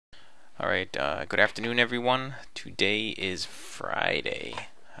Alright, good afternoon, everyone. Today is Friday.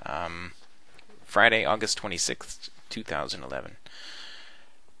 Friday, August 26th, 2011.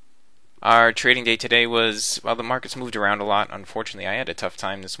 Our trading day today was, well, the markets moved around a lot. Unfortunately, I had a tough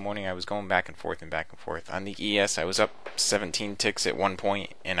time this morning. I was going back and forth and back and forth. On the ES, I was up 17 ticks at one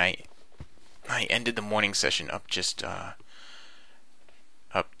point, and I ended the morning session up just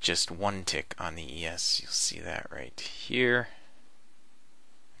one tick on the ES. You'll see that right here.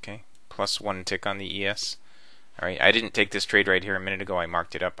 Okay, plus one tick on the ES. Alright, I didn't take this trade right here a minute ago. I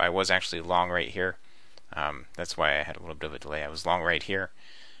marked it up. I was actually long right here. That's why I had a little bit of a delay. I was long right here,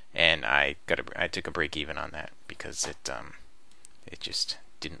 and I took a break even on that because it just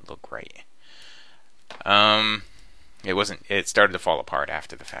didn't look right. It started to fall apart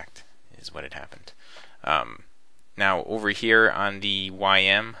after the fact, is what had happened. Now over here on the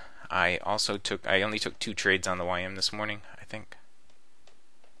YM, I only took two trades on the YM this morning, I think.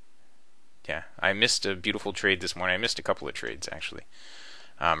 Yeah, I missed a beautiful trade this morning. I missed a couple of trades, actually.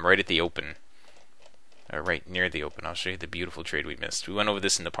 Right at the open. Right near the open. I'll show you the beautiful trade we missed. We went over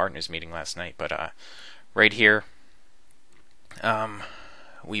this in the partners meeting last night, but right here,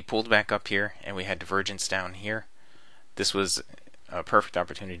 we pulled back up here, and we had divergence down here. This was a perfect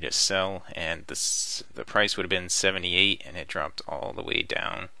opportunity to sell, and the price would have been 78, and it dropped all the way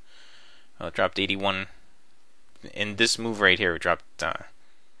down. Well, it dropped 81. In this move right here, it dropped...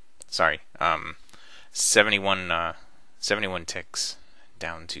 71 ticks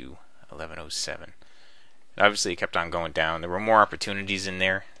down to 1107. Obviously, it kept on going down. There were more opportunities in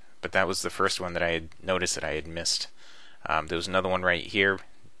there, but that was the first one that I had noticed that I had missed. There was another one right here,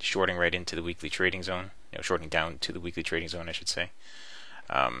 shorting right into the weekly trading zone. Shorting down to the weekly trading zone, I should say.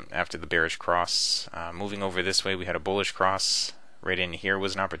 After the bearish cross, moving over this way, we had a bullish cross. Right in here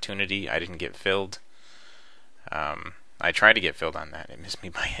was an opportunity. I didn't get filled. I tried to get filled on that. It missed me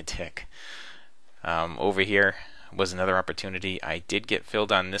by a tick. Over here was another opportunity. I did get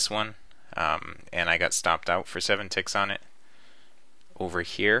filled on this one, and I got stopped out for 7 ticks on it. Over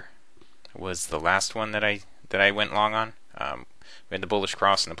here was the last one that I went long on. We had the bullish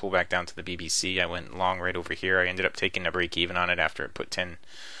cross and the pullback down to the BBC. I went long right over here. I ended up taking a break even on it after it put 10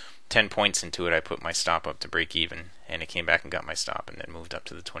 points into it. I put my stop up to break even, and it came back and got my stop, and then moved up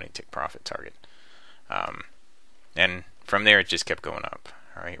to the 20 tick profit target. And from there, it just kept going up.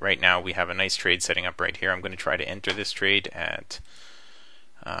 All right, right now we have a nice trade setting up right here. I'm going to try to enter this trade at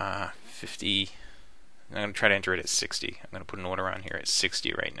 50. I'm going to try to enter it at 60. I'm going to put an order on here at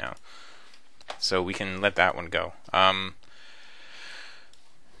 60 right now, so we can let that one go.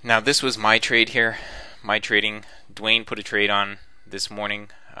 Now this was my trade here, my trading. Dwayne put a trade on this morning.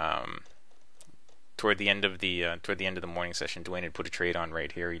 Toward the end of the morning session, Dwayne had put a trade on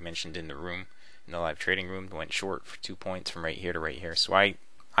right here. He mentioned in the room. In the live trading room, went short for 2 points from right here to right here. So I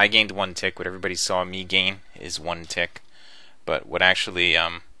gained 1 tick. What everybody saw me gain is 1 tick. But what actually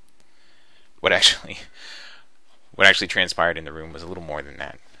transpired in the room was a little more than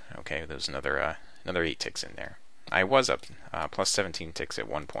that. Okay, there was another 8 ticks in there. I was up plus 17 ticks at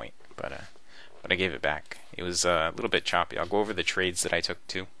one point, but I gave it back. It was a little bit choppy. I'll go over the trades that I took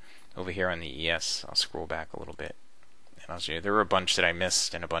too. Over here on the ES, I'll scroll back a little bit, and I'll show you. There were a bunch that I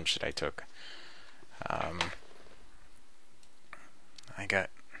missed and a bunch that I took. Let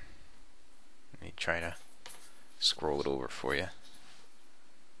me try to scroll it over for you.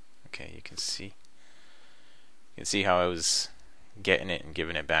 Okay, you can see how I was getting it and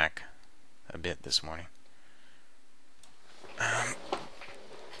giving it back a bit this morning.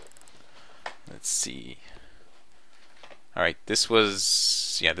 Let's see. All right, this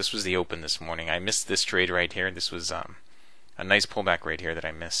was the open this morning. I missed this trade right here. This was a nice pullback right here that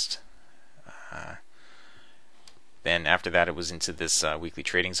I missed. Then after that, it was into this weekly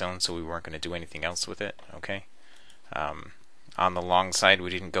trading zone, so we weren't going to do anything else with it. Okay. On the long side, we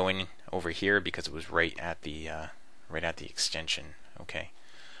didn't go in over here because it was right at the extension. Okay.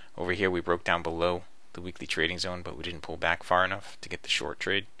 Over here, we broke down below the weekly trading zone, but we didn't pull back far enough to get the short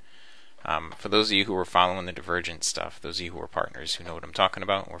trade. For those of you who were following the divergent stuff, those of you who were partners who know what I'm talking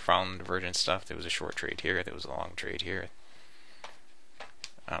about, were following the divergent stuff. There was a short trade here. There was a long trade here.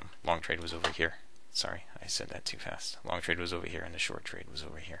 Long trade was over here. Sorry, I said that too fast. Long trade was over here, and the short trade was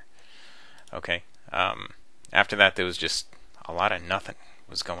over here. Okay. After that, there was just a lot of nothing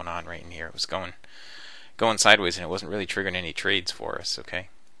was going on right in here. It was going sideways, and it wasn't really triggering any trades for us. Okay.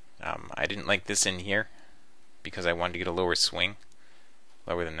 I didn't like this in here because I wanted to get a lower swing.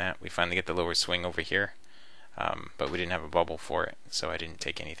 Lower than that. We finally get the lower swing over here, but we didn't have a bubble for it, so I didn't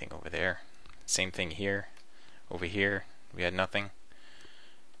take anything over there. Same thing here. Over here, we had nothing.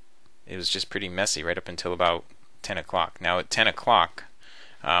 It was just pretty messy right up until about 10 o'clock. Now at 10 o'clock,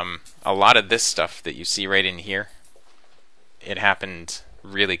 A lot of this stuff that you see right in here, it happened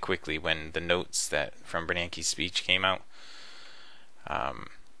really quickly when the notes that from Bernanke's speech came out.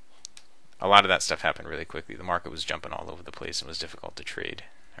 A lot of that stuff happened really quickly. The market was jumping all over the place and was difficult to trade.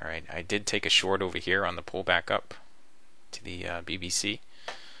 All right, I did take a short over here on the pullback up to the BBC.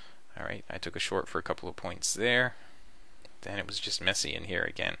 All right, I took a short for a couple of points there. Then it was just messy in here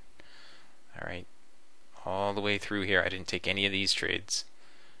again. All right, all the way through here, I didn't take any of these trades.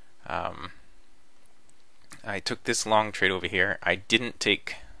 I took this long trade over here. I didn't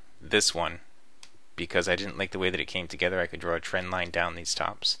take this one because I didn't like the way that it came together. I could draw a trend line down these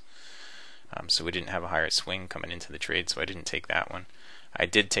tops. So we didn't have a higher swing coming into the trade, so I didn't take that one. I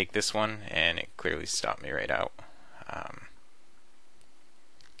did take this one, and it clearly stopped me right out.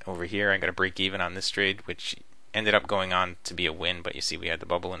 Over here, I got a break even on this trade, which ended up going on to be a win, but you see we had the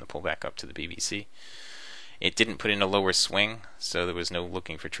bubble and the pullback up to the BBC. It didn't put in a lower swing, so there was no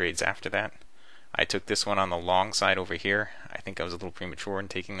looking for trades after that. I took this one on the long side over here. I think I was a little premature in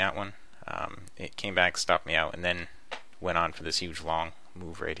taking that one. It came back, stopped me out, and then went on for this huge long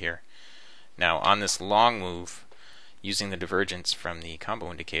move right here. Now on this long move, using the divergence from the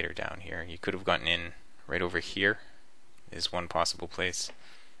combo indicator down here, you could have gotten in right over here is one possible place.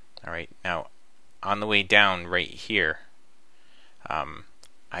 Alright, now on the way down right here,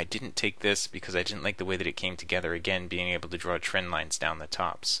 I didn't take this because I didn't like the way that it came together. Again, being able to draw trend lines down the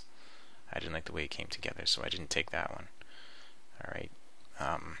tops. I didn't like the way it came together, so I didn't take that one. Alright,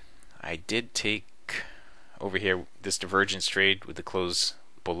 I did take over here this divergence trade with the close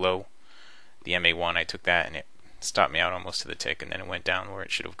below the MA1. I took that and it stopped me out almost to the tick, and then it went down where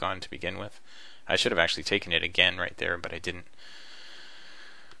it should have gone to begin with. I should have actually taken it again right there, but I didn't.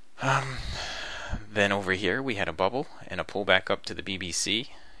 Then over here we had a bubble and a pullback up to the BBC.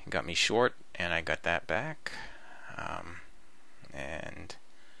 It got me short, and I got that back. And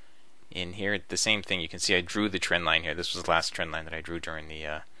in here, the same thing. You can see I drew the trend line here. This was the last trend line that I drew during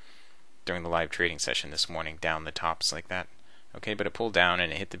the live trading session this morning, down the tops like that. Okay, but it pulled down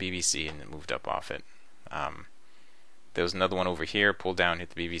and it hit the BBC and it moved up off it. There was another one over here, pulled down, hit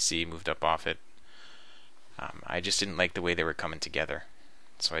the BBC, moved up off it. I just didn't like the way they were coming together,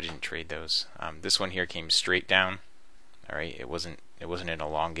 so I didn't trade those. This one here came straight down. All right, it wasn't an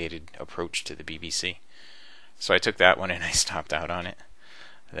elongated approach to the BBC, so I took that one and I stopped out on it.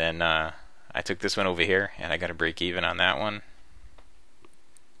 Then I took this one over here and I got a break even on that one.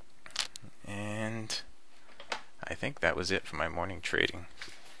 And I think that was it for my morning trading.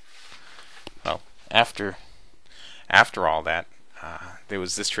 Well, after all that, there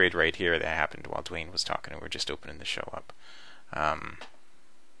was this trade right here that happened while Dwayne was talking, and we're just opening the show up.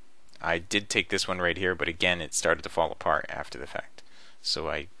 I did take this one right here, but again, it started to fall apart after the fact. So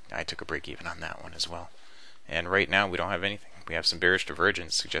I took a break even on that one as well. And right now, we don't have anything. We have some bearish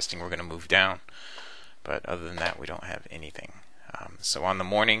divergence suggesting we're going to move down. But other than that, we don't have anything. So on the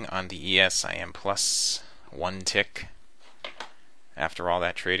morning, on the ES, I am plus 1 tick after all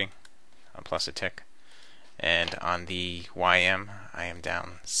that trading. I'm plus a tick. And on the YM, I am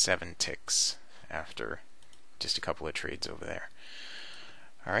down 7 ticks after just a couple of trades over there.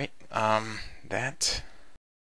 Alright, that